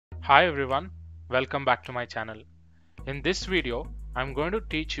Hi everyone, welcome back to my channel. In this video, I'm going to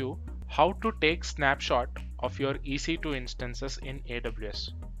teach you how to take snapshot of your EC2 instances in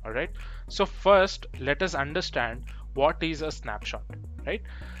AWS. Alright, so first let us understand what is a snapshot, right?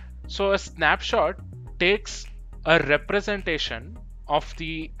 So a snapshot takes a representation of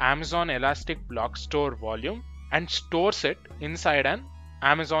the Amazon Elastic Block Store volume and stores it inside an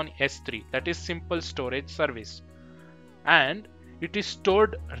Amazon S3, that is simple storage service. And it is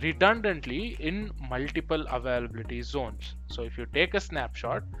stored redundantly in multiple availability zones. So if you take a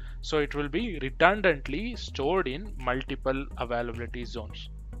snapshot, so it will be redundantly stored in multiple availability zones,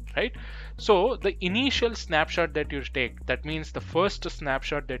 right? So the initial snapshot that you take, that means the first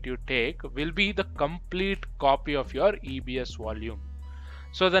snapshot that you take will be the complete copy of your EBS volume.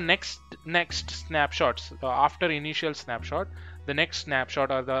 So the next snapshots after initial snapshot, the next snapshot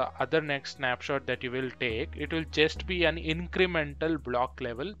or the other next snapshot that you will take, it will just be an incremental block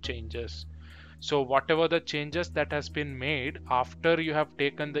level changes. So whatever the changes that has been made after you have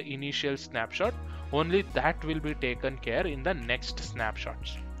taken the initial snapshot, only that will be taken care in the next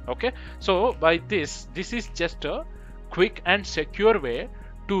snapshots. Okay, so by this is just a quick and secure way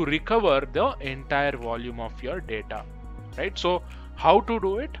to recover the entire volume of your data, right? So how to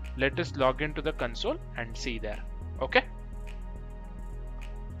do it? Let us log into the console and see there. Okay.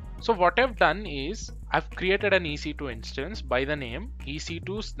 So what I've done is I've created an EC2 instance by the name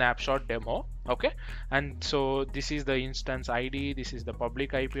EC2 Snapshot Demo. Okay. And so this is the instance ID, this is the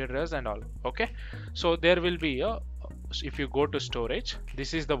public IP address and all. Okay. So there will be a, if you go to storage,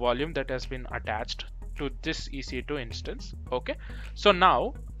 this is the volume that has been attached to this EC2 instance. Okay. So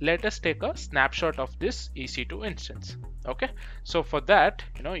now let us take a snapshot of this EC2 instance. Okay. So for that,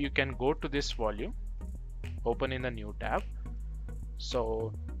 you can go to this volume, open in the new tab.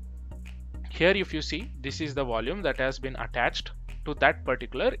 So here, if you see, this is the volume that has been attached to that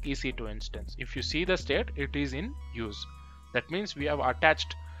particular EC2 instance. If you see the state, it is in use. That means we have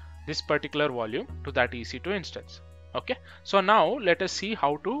attached this particular volume to that EC2 instance. Okay. So now let us see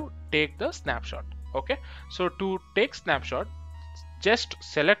how to take the snapshot. Okay. So to take snapshot, just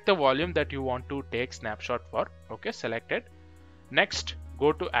select the volume that you want to take snapshot for. Okay. Select it. Next,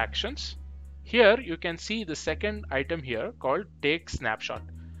 go to actions. Here you can see the second item here called take snapshot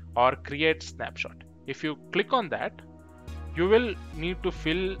or create snapshot. If you click on that, you will need to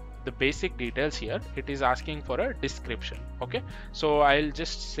fill the basic details here. It is asking for a description. Okay. So I'll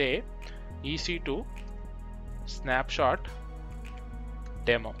just say EC2 snapshot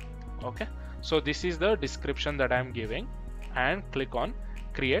demo. Okay. So this is the description that I'm giving and click on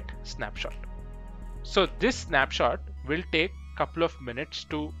create snapshot. So this snapshot will take a couple of minutes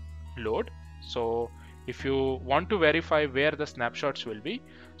to load. So if you want to verify where the snapshots will be,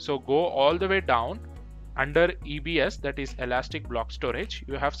 so go all the way down under EBS, that is Elastic Block Storage.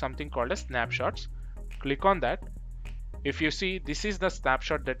 You have something called as snapshots. Click on that. If you see, this is the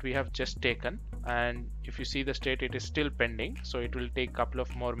snapshot that we have just taken, and if you see the state, it is still pending, so it will take a couple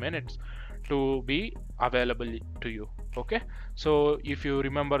of more minutes to be available to you. Okay, so if you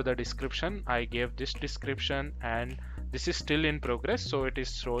remember the description, I gave this description and this is still in progress, so it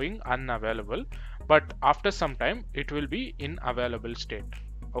is showing unavailable, but after some time it will be in available state.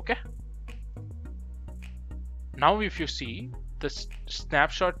 Okay, now if you see, the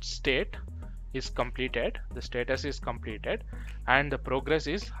snapshot state is completed, the status is completed, and the progress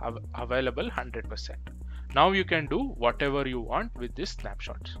is available 100%. Now you can do whatever you want with this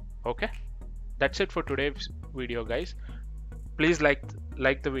snapshots. Okay, that's it for today's video, guys. Please like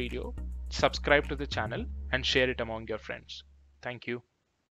the video, subscribe to the channel and share it among your friends. Thank you.